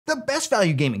The best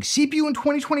value gaming CPU in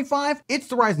 2025, it's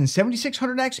the Ryzen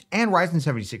 7600X and Ryzen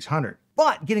 7600.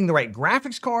 But getting the right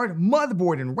graphics card,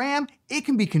 motherboard, and RAM, it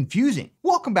can be confusing.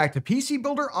 Welcome back to PC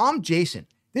Builder, I'm Jason.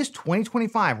 This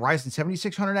 2025 Ryzen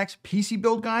 7600X PC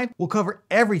build guide will cover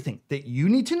everything that you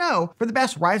need to know for the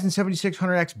best Ryzen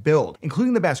 7600X build,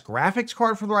 including the best graphics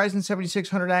card for the Ryzen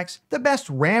 7600X, the best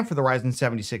RAM for the Ryzen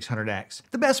 7600X,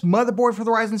 the best motherboard for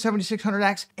the Ryzen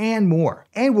 7600X, and more.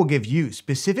 And we'll give you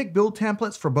specific build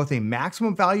templates for both a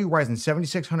maximum value Ryzen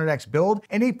 7600X build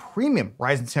and a premium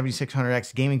Ryzen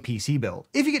 7600X gaming PC build.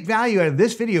 If you get value out of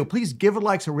this video, please give it a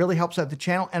like so it really helps out the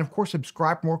channel, and of course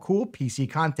subscribe for more cool PC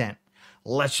content.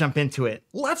 Let's jump into it.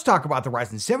 Let's talk about the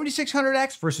Ryzen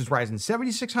 7600X versus Ryzen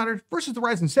 7600 versus the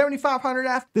Ryzen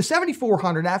 7500F, the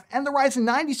 7400F, and the Ryzen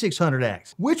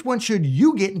 9600X. Which one should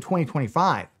you get in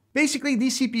 2025? Basically,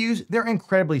 these CPUs, they're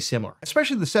incredibly similar,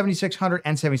 especially the 7600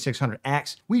 and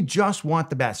 7600X. We just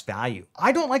want the best value.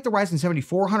 I don't like the Ryzen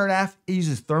 7400F. It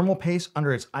uses thermal paste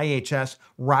under its IHS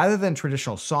rather than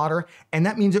traditional solder, and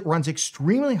that means it runs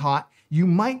extremely hot. You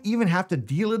might even have to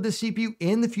delid the CPU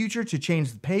in the future to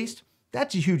change the paste.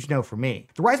 That's a huge no for me.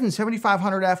 The Ryzen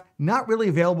 7500F, not really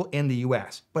available in the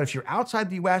US, but if you're outside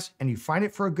the US and you find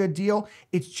it for a good deal,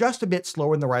 it's just a bit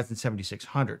slower than the Ryzen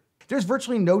 7600. There's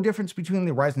virtually no difference between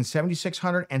the Ryzen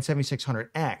 7600 and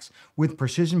 7600X, with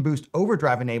Precision Boost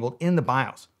Overdrive enabled in the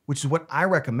BIOS, which is what I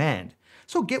recommend.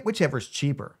 So get whichever's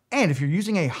cheaper. And if you're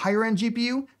using a higher end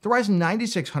GPU, the Ryzen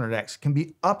 9600X can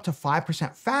be up to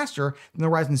 5% faster than the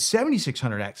Ryzen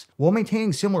 7600X while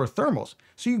maintaining similar thermals.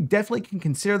 So you definitely can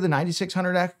consider the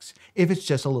 9600X if it's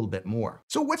just a little bit more.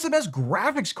 So what's the best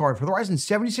graphics card for the Ryzen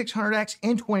 7600X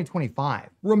in 2025?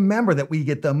 Remember that we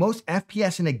get the most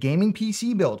FPS in a gaming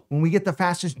PC build when we get the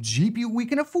fastest GPU we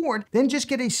can afford, then just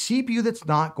get a CPU that's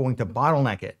not going to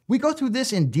bottleneck it. We go through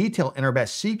this in detail in our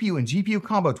best CPU and GPU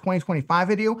combo 2025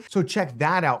 video, so check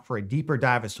that out for a deeper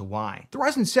dive as to why. The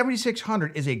Ryzen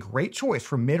 7600 is a great choice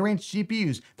for mid-range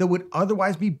GPUs that would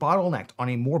otherwise be bottlenecked on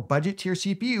a more budget tier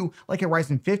CPU like a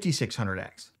Ryzen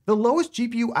 5600X. The lowest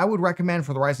GPU I would recommend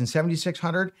for the Ryzen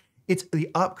 7600, it's the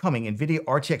upcoming Nvidia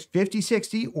RTX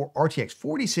 5060 or RTX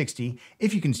 4060,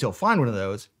 if you can still find one of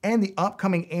those, and the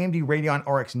upcoming AMD Radeon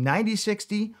RX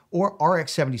 9060 or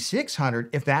RX 7600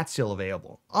 if that's still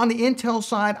available. On the Intel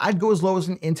side, I'd go as low as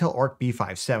an Intel Arc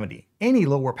B570. Any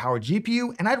lower power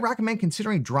GPU, and I'd recommend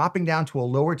considering dropping down to a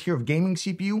lower tier of gaming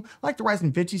CPU like the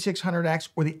Ryzen 5600X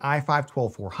or the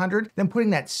i5-12400, then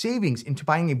putting that savings into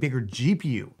buying a bigger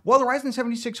GPU. While the Ryzen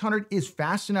 7600 is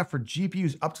fast enough for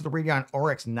GPUs up to the Radeon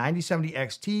RX 9070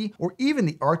 XT or even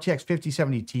the RTX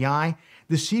 5070 Ti,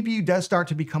 the CPU does start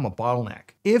to become a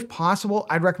bottleneck. If possible,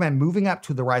 I'd recommend moving up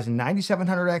to the Ryzen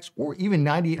 9700X or even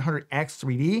 9800X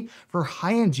 3D for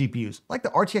high-end GPUs like the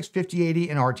RTX 5080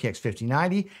 and RTX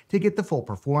 5090 to get the full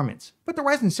performance. But the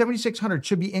Ryzen 7600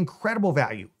 should be incredible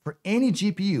value for any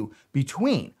GPU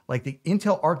between like the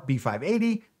Intel Arc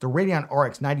B580, the Radeon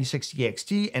RX 9060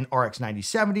 XT and RX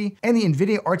 9070, and the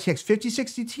Nvidia RTX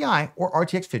 5060 Ti or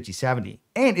RTX 5070.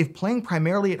 And if playing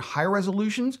primarily at higher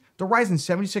resolutions, the Ryzen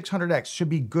 7600X should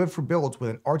be good for builds with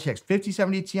an RTX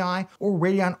 5070 Ti or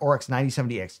Radeon RX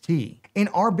 9070 XT. In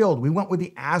our build, we went with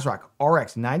the ASRock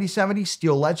RX 9070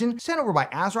 Steel Legend, sent over by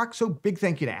ASRock, so big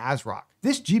thank you to ASRock.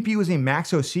 This GPU is a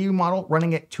Maxo CPU model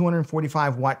running at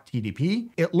 245 watt TDP.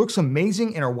 It looks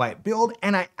amazing in our white build,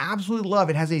 and I absolutely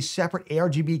love it has a separate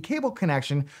ARGB cable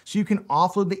connection so you can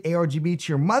offload the ARGB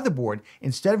to your motherboard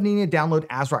instead of needing to download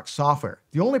ASRock software.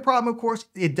 The only problem, of course,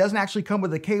 it doesn't actually come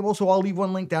with a cable, so I'll leave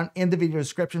one link down in the video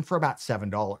description for about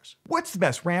 $7. What's the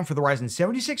best RAM for the Ryzen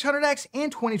 7600X in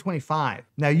 2025?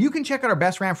 Now you can check out our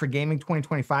best RAM for gaming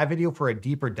 2025 video for a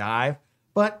deeper dive.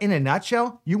 But in a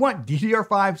nutshell, you want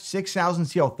DDR5 6000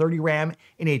 CL30 RAM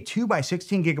in a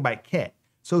 2x16GB kit,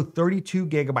 so 32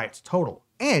 gigabytes total.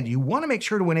 And you want to make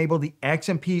sure to enable the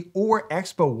XMP or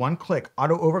Expo one-click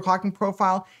auto overclocking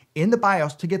profile in the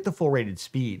BIOS to get the full rated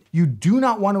speed. You do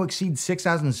not want to exceed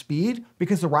 6000 speed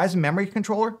because the Ryzen memory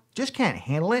controller just can't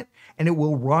handle it, and it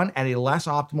will run at a less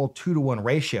optimal 2:1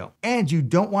 ratio. And you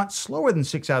don't want slower than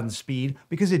 6000 speed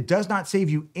because it does not save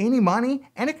you any money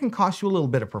and it can cost you a little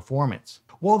bit of performance.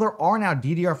 While there are now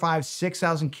DDR5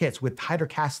 6000 kits with tighter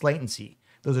cast latency,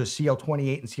 those are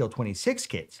CL28 and CL26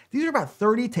 kits. These are about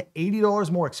 $30 to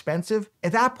 $80 more expensive.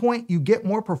 At that point, you get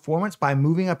more performance by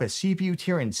moving up a CPU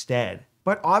tier instead.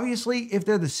 But obviously, if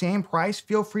they're the same price,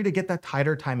 feel free to get the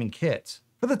tighter timing kits.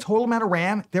 For the total amount of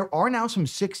RAM, there are now some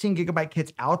 16GB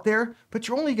kits out there, but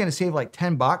you're only gonna save like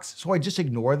 10 bucks, so I just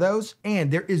ignore those. And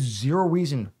there is zero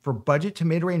reason for budget to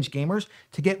mid-range gamers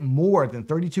to get more than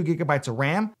 32GB of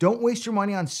RAM. Don't waste your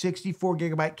money on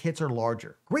 64GB kits or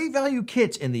larger. Great value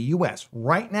kits in the US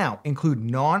right now include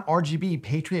non-RGB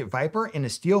Patriot Viper in a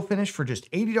steel finish for just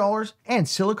 $80, and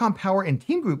Silicon Power and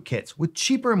Team Group kits with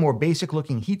cheaper and more basic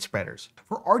looking heat spreaders.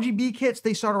 For RGB kits,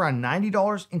 they start around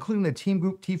 $90, including the Team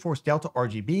Group T-Force Delta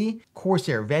RGB,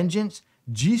 Corsair Vengeance,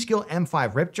 G-Skill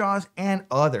M5 Ripjaws, and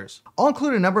others. I'll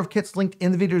include a number of kits linked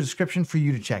in the video description for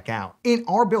you to check out. In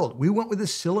our build, we went with the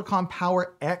Silicon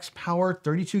Power X Power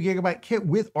 32GB kit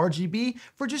with RGB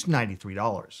for just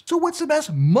 $93. So what's the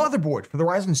best motherboard for the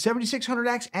Ryzen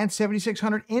 7600X and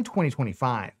 7600 in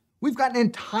 2025? We've got an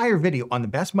entire video on the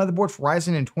best motherboard for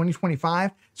Ryzen in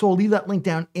 2025, so I'll leave that link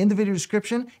down in the video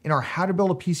description in our How to Build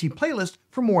a PC playlist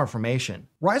for more information.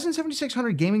 Ryzen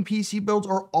 7600 gaming PC builds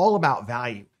are all about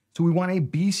value. So we want a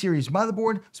B series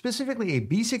motherboard, specifically a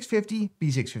B650,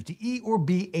 B650E, or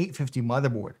B850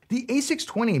 motherboard. The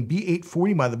A620 and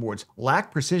B840 motherboards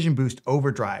lack Precision Boost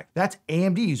Overdrive. That's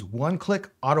AMD's one-click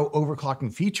auto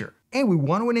overclocking feature. And we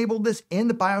want to enable this in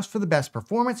the BIOS for the best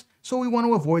performance, so we want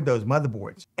to avoid those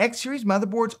motherboards. X series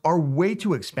motherboards are way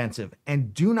too expensive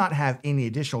and do not have any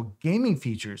additional gaming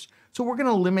features, so we're going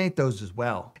to eliminate those as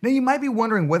well. Now you might be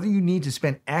wondering whether you need to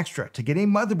spend extra to get a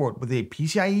motherboard with a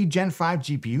PCIe Gen 5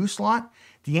 GPU slot.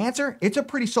 The answer, it's a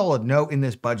pretty solid no in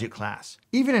this budget class.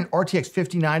 Even an RTX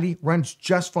 5090 runs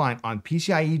just fine on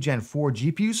PCIe Gen 4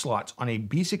 GPU slots on a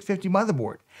B650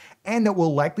 motherboard, and that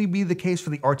will likely be the case for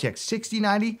the RTX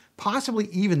 6090, possibly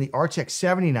even the RTX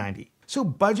 7090. So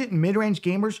budget and mid-range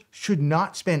gamers should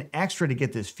not spend extra to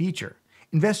get this feature.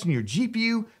 Invest in your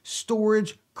GPU,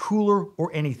 storage, cooler,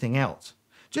 or anything else.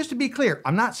 Just to be clear,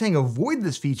 I'm not saying avoid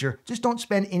this feature, just don't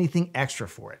spend anything extra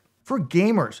for it. For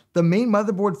gamers, the main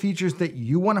motherboard features that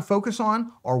you want to focus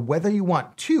on are whether you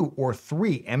want 2 or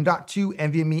 3 M.2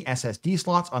 NVMe SSD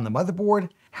slots on the motherboard,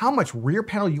 how much rear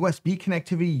panel USB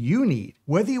connectivity you need,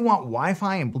 whether you want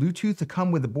Wi-Fi and Bluetooth to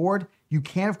come with the board. You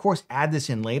can, of course, add this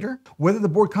in later, whether the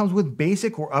board comes with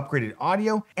basic or upgraded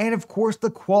audio, and of course,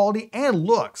 the quality and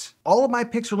looks. All of my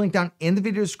picks are linked down in the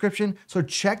video description, so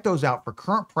check those out for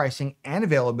current pricing and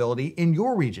availability in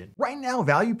your region. Right now,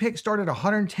 value picks start at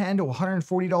 $110 to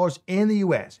 $140 in the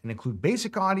US and include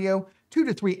basic audio, 2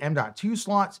 to 3 M.2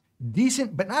 slots,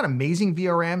 decent but not amazing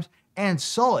VRMs, and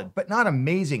solid but not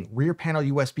amazing rear panel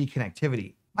USB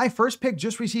connectivity. My first pick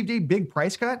just received a big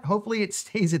price cut. Hopefully it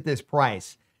stays at this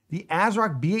price. The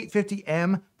ASRock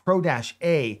B850M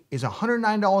Pro-A is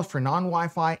 $109 for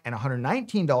non-Wi-Fi and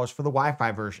 $119 for the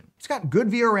Wi-Fi version. It's got good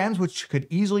VRMs, which could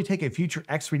easily take a future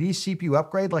X3D CPU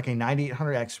upgrade like a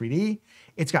 9800 X3D.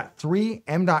 It's got 3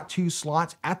 M.2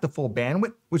 slots at the full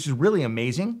bandwidth, which is really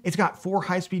amazing. It's got 4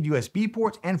 high-speed USB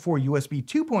ports and 4 USB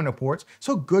 2.0 ports,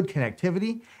 so good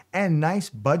connectivity, and nice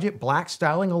budget black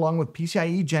styling along with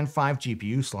PCIe Gen 5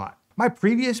 GPU slot. My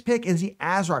previous pick is the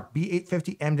ASRock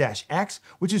B850M-X,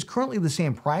 which is currently the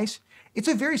same price. It's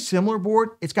a very similar board.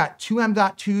 It's got 2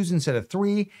 M.2s instead of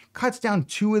 3, cuts down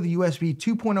 2 of the USB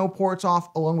 2.0 ports off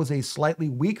along with a slightly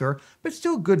weaker, but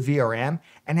still good VRM,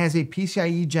 and has a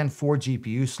PCIe Gen 4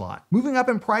 GPU slot. Moving up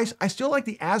in price, I still like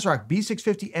the ASRock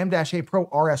B650M-A Pro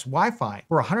RS Wi-Fi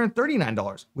for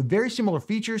 $139, with very similar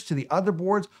features to the other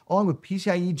boards, along with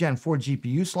PCIe Gen 4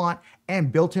 GPU slot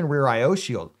and built-in rear I/O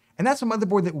shield. And that's a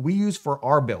motherboard that we use for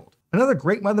our build. Another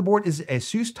great motherboard is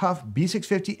ASUS TUF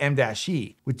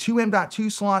B650M-E with 2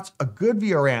 M.2 slots, a good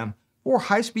VRM, 4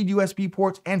 high-speed USB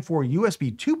ports, and 4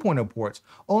 USB 2.0 ports,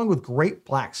 along with great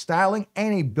black styling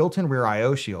and a built-in rear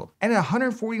I/O shield. And at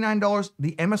 $149,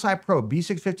 the MSI Pro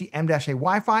B650M-A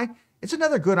Wi-Fi, it's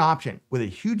another good option with a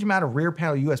huge amount of rear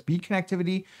panel USB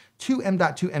connectivity, 2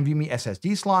 M.2 NVMe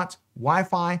SSD slots,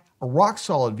 Wi-Fi, a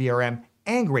rock-solid VRM,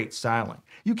 and great styling.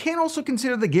 You can also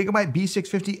consider the Gigabyte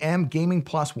B650M Gaming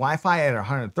Plus Wi-Fi at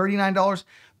 $139,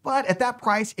 but at that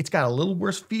price, it's got a little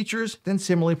worse features than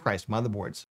similarly priced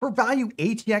motherboards. For value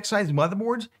ATX-sized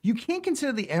motherboards, you can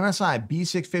consider the MSI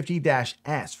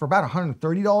B650-S for about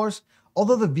 $130,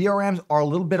 although the VRMs are a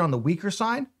little bit on the weaker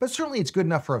side, but certainly it's good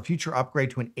enough for a future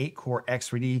upgrade to an 8-core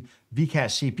X3D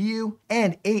V-Cache CPU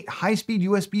and 8 high-speed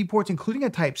USB ports, including a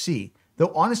Type-C.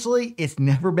 Though honestly, it's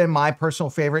never been my personal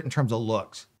favorite in terms of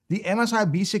looks. The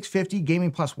MSI B650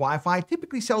 Gaming Plus Wi-Fi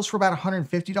typically sells for about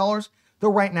 $150, though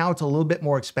right now it's a little bit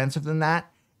more expensive than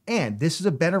that. And this is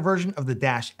a better version of the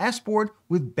Dash S board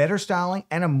with better styling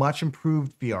and a much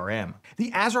improved VRM. The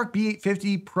ASRock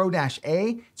B850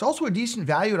 Pro-A, it's also a decent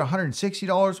value at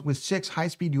 $160 with 6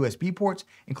 high-speed USB ports,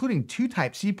 including 2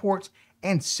 Type-C ports,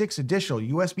 and 6 additional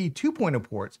USB 2.0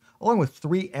 ports, along with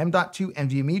 3 M.2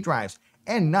 NVMe drives,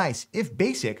 and nice, if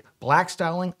basic, black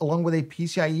styling along with a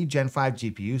PCIe Gen 5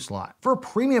 GPU slot. For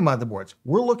premium motherboards,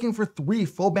 we're looking for 3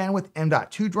 full bandwidth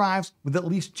M.2 drives, with at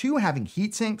least 2 having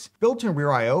heat sinks, built-in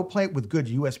rear I/O plate with good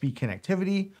USB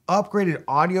connectivity, upgraded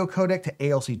audio codec to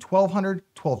ALC 1200,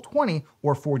 1220,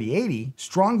 or 4080,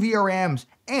 strong VRMs,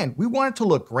 and we want it to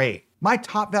look great. My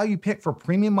top value pick for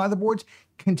premium motherboards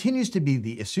continues to be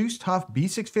the Asus TUF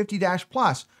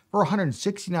B650-Plus for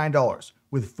 $169,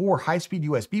 with 4 high-speed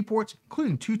USB ports,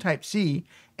 including 2 Type-C,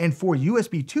 and 4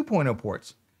 USB 2.0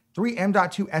 ports, 3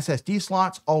 M.2 SSD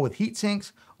slots, all with heat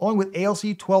sinks, along with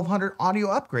ALC 1200 audio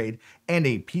upgrade, and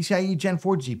a PCIe Gen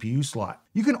 4 GPU slot.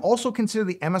 You can also consider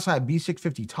the MSI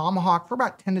B650 Tomahawk for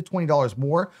about $10 to $20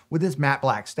 more with this matte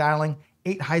black styling,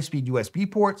 8 high-speed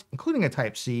USB ports, including a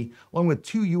Type-C, along with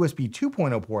 2 USB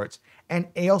 2.0 ports, and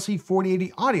ALC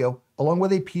 4080 audio, along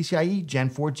with a PCIe Gen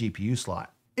 4 GPU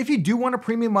slot. If you do want a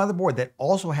premium motherboard that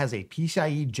also has a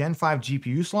PCIe Gen 5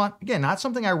 GPU slot, again, not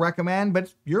something I recommend, but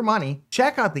it's your money,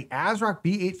 check out the ASRock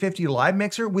B850 Live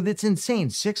Mixer with its insane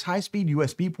 6 high-speed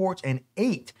USB ports and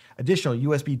 8 additional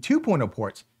USB 2.0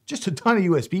 ports. Just a ton of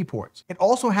USB ports. It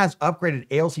also has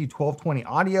upgraded ALC 1220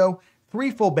 audio,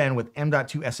 3 full bandwidth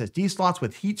M.2 SSD slots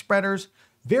with heat spreaders,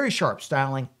 very sharp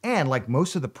styling, and like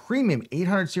most of the premium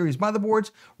 800 series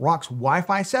motherboards, rocks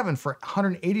Wi-Fi 7 for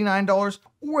 $189,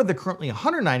 or the currently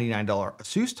 $199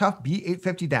 Asus TUF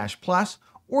B850-Plus,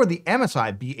 or the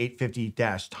MSI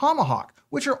B850-Tomahawk,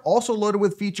 which are also loaded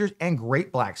with features and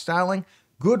great black styling,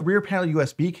 good rear panel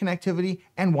USB connectivity,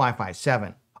 and Wi-Fi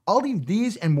 7. I'll leave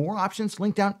these and more options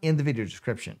linked down in the video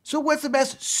description. So what's the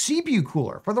best CPU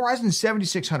cooler for the Ryzen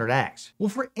 7600X? Well,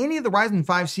 for any of the Ryzen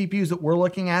 5 CPUs that we're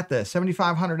looking at, the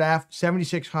 7500F,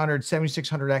 7600,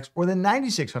 7600X, or the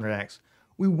 9600X,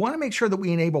 we want to make sure that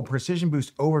we enable Precision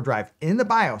Boost Overdrive in the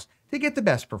BIOS to get the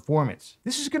best performance.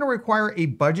 This is going to require a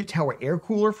budget tower air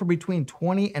cooler for between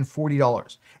 $20 and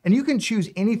 $40. And you can choose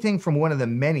anything from one of the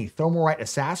many Thermalright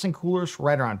Assassin coolers for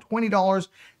right around $20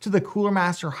 to the Cooler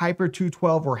Master Hyper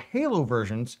 212 or Halo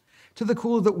versions, to the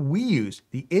cooler that we use,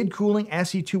 the id Cooling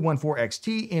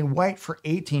SE214XT in white for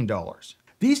 $18.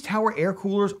 These tower air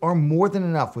coolers are more than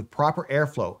enough with proper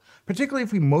airflow, particularly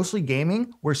if we mostly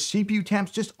gaming where CPU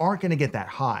temps just aren't going to get that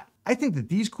hot. I think that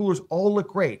these coolers all look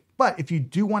great, but if you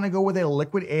do want to go with a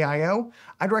liquid AIO,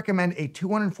 I'd recommend a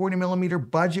 240mm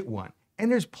budget one.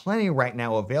 And there's plenty right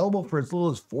now available for as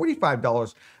little as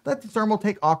 $45. Let the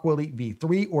Thermaltake Aqua Elite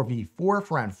V3 or V4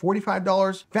 for around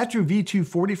 $45, Vetru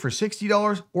V240 for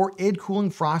 $60, or id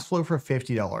Cooling Frostflow for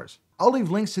 $50. I'll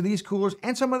leave links to these coolers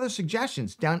and some other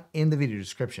suggestions down in the video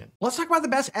description. Let's talk about the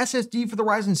best SSD for the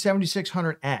Ryzen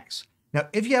 7600X. Now,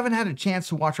 if you haven't had a chance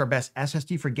to watch our best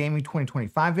SSD for gaming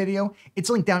 2025 video, it's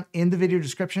linked down in the video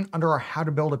description under our How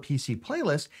to Build a PC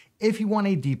playlist if you want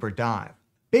a deeper dive.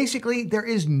 Basically, there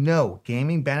is no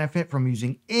gaming benefit from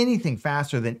using anything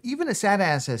faster than even a SATA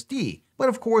SSD. But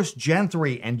of course, Gen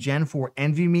 3 and Gen 4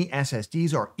 NVMe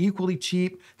SSDs are equally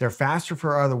cheap, they're faster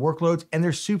for other workloads, and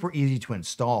they're super easy to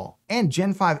install. And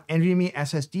Gen 5 NVMe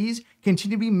SSDs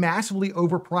continue to be massively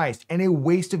overpriced and a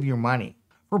waste of your money.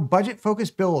 For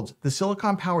budget-focused builds, the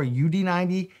Silicon Power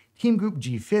UD90, Team Group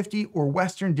G50, or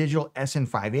Western Digital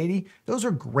SN580, those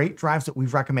are great drives that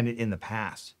we've recommended in the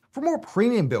past. For more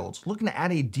premium builds, looking to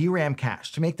add a DRAM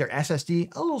cache to make their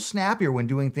SSD a little snappier when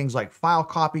doing things like file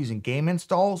copies and game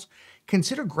installs,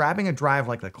 consider grabbing a drive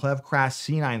like the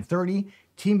Clevcraft C930,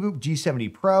 Team Group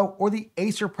G70 Pro, or the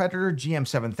Acer Predator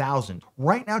GM7000.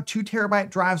 Right now, 2TB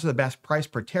drives are the best price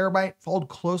per terabyte, followed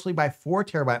closely by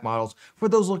 4TB models for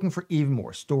those looking for even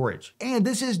more storage. And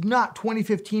this is not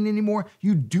 2015 anymore.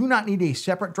 You do not need a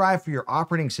separate drive for your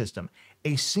operating system.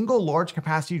 A single large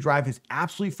capacity drive is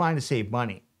absolutely fine to save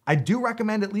money. I do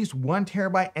recommend at least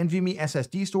 1TB NVMe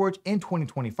SSD storage in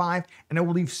 2025, and I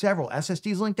will leave several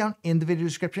SSDs linked down in the video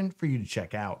description for you to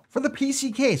check out. For the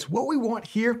PC case, what we want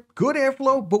here, good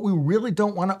airflow, but we really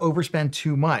don't want to overspend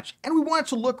too much, and we want it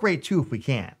to look great too if we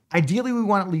can. Ideally, we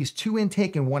want at least 2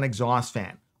 intake and 1 exhaust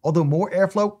fan. Although more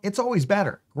airflow, it's always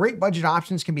better. Great budget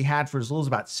options can be had for as little as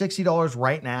about $60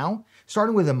 right now,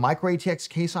 starting with the micro ATX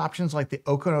case options like the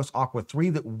Okonos Aqua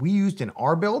 3 that we used in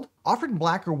our build, offered in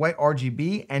black or white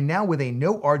RGB, and now with a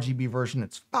no RGB version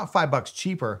that's about $5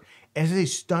 cheaper, and is a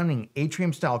stunning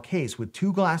atrium style case with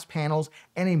 2 glass panels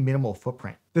and a minimal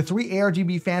footprint. The 3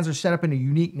 ARGB fans are set up in a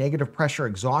unique negative pressure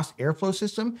exhaust airflow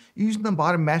system using the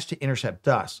bottom mesh to intercept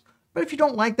dust. But if you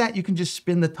don't like that, you can just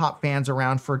spin the top fans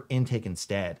around for intake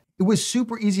instead. It was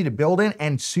super easy to build in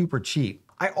and super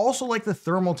cheap. I also like the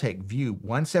Thermaltake View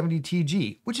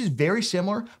 170TG, which is very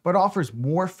similar but offers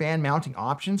more fan mounting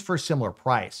options for a similar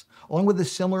price, along with a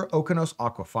similar Okeanos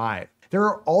Aqua 5. There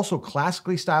are also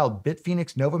classically styled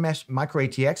BitPhoenix NovaMesh Micro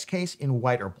ATX case in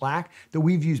white or black that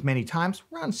we've used many times,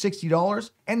 around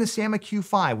 $60, and the Sama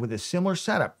Q5 with a similar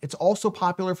setup. It's also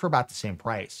popular for about the same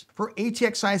price. For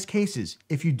ATX size cases,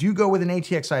 if you do go with an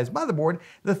ATX size motherboard,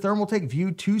 the Thermaltake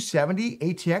View 270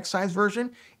 ATX size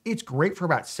version, it's great for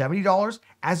about $70,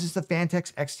 as is the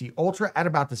Phanteks XT Ultra at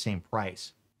about the same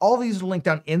price. All these are linked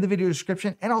down in the video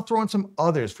description, and I'll throw in some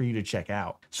others for you to check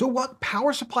out. So what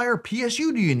power supply or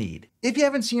PSU do you need? If you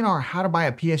haven't seen our How to Buy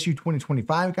a PSU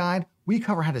 2025 guide, we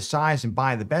cover how to size and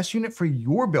buy the best unit for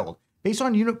your build based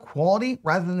on unit quality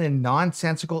rather than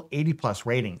nonsensical 80+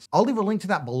 ratings. I'll leave a link to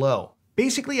that below.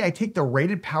 Basically, I take the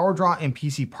rated power draw and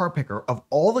PC part picker of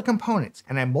all the components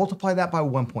and I multiply that by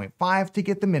 1.5 to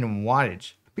get the minimum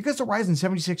wattage. Because the Ryzen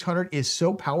 7600 is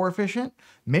so power efficient,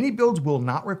 many builds will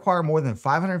not require more than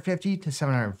 550 to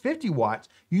 750 watts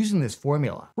using this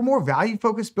formula. For more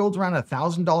value-focused builds around a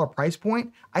 $1,000 price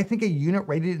point, I think a unit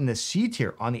rated in the C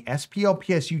tier on the SPL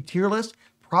PSU tier list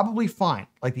probably fine,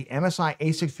 like the MSI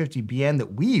A650BN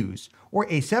that we use, or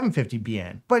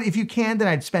A750BN. But if you can, then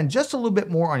I'd spend just a little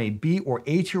bit more on a B or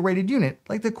A tier rated unit,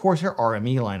 like the Corsair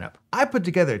RME lineup. I put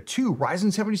together 2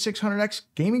 Ryzen 7600X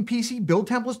gaming PC build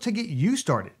templates to get you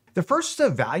started. The first is a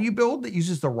value build that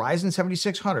uses the Ryzen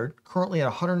 7600, currently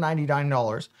at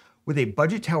 $199, with a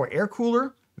budget tower air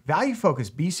cooler,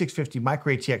 value-focused B650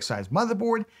 micro ATX size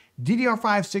motherboard, DDR5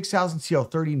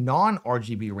 6000CL30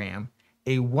 non-RGB RAM,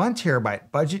 a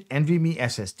 1TB budget NVMe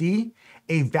SSD,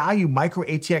 a value micro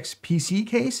ATX PC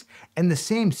case, and the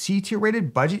same C-tier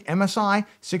rated budget MSI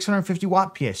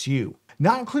 650W PSU.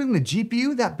 Not including the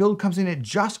GPU, that build comes in at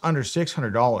just under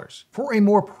 $600. For a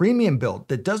more premium build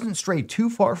that doesn't stray too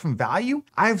far from value,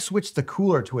 I've switched the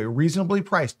cooler to a reasonably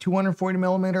priced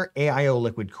 240mm AIO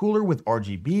liquid cooler with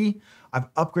RGB.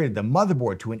 I've upgraded the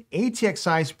motherboard to an ATX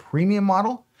size premium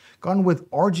model, gone with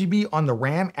RGB on the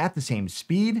RAM at the same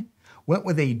speed, went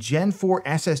with a Gen 4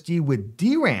 SSD with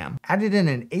DRAM, added in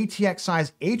an ATX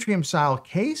size Atrium style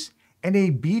case, and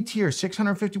a B-tier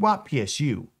 650W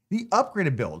PSU. The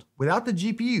upgraded build, without the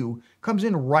GPU, comes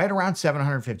in right around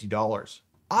 $750.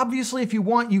 Obviously, if you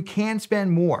want, you can spend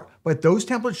more, but those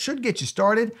templates should get you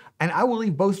started, and I will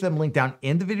leave both of them linked down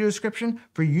in the video description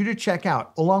for you to check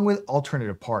out, along with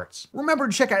alternative parts. Remember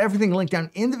to check out everything linked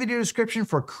down in the video description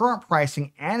for current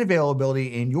pricing and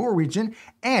availability in your region,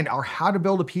 and our How to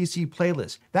Build a PC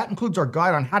playlist. That includes our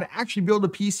guide on how to actually build a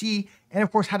PC, and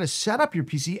of course, how to set up your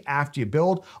PC after you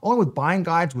build, along with buying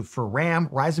guides for RAM,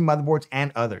 Ryzen motherboards,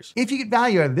 and others. If you get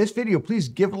value out of this video, please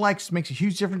give it a like. It makes a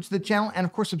huge difference to the channel, and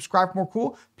of course, subscribe for more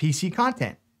cool PC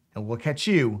content. And we'll catch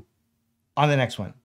you on the next one.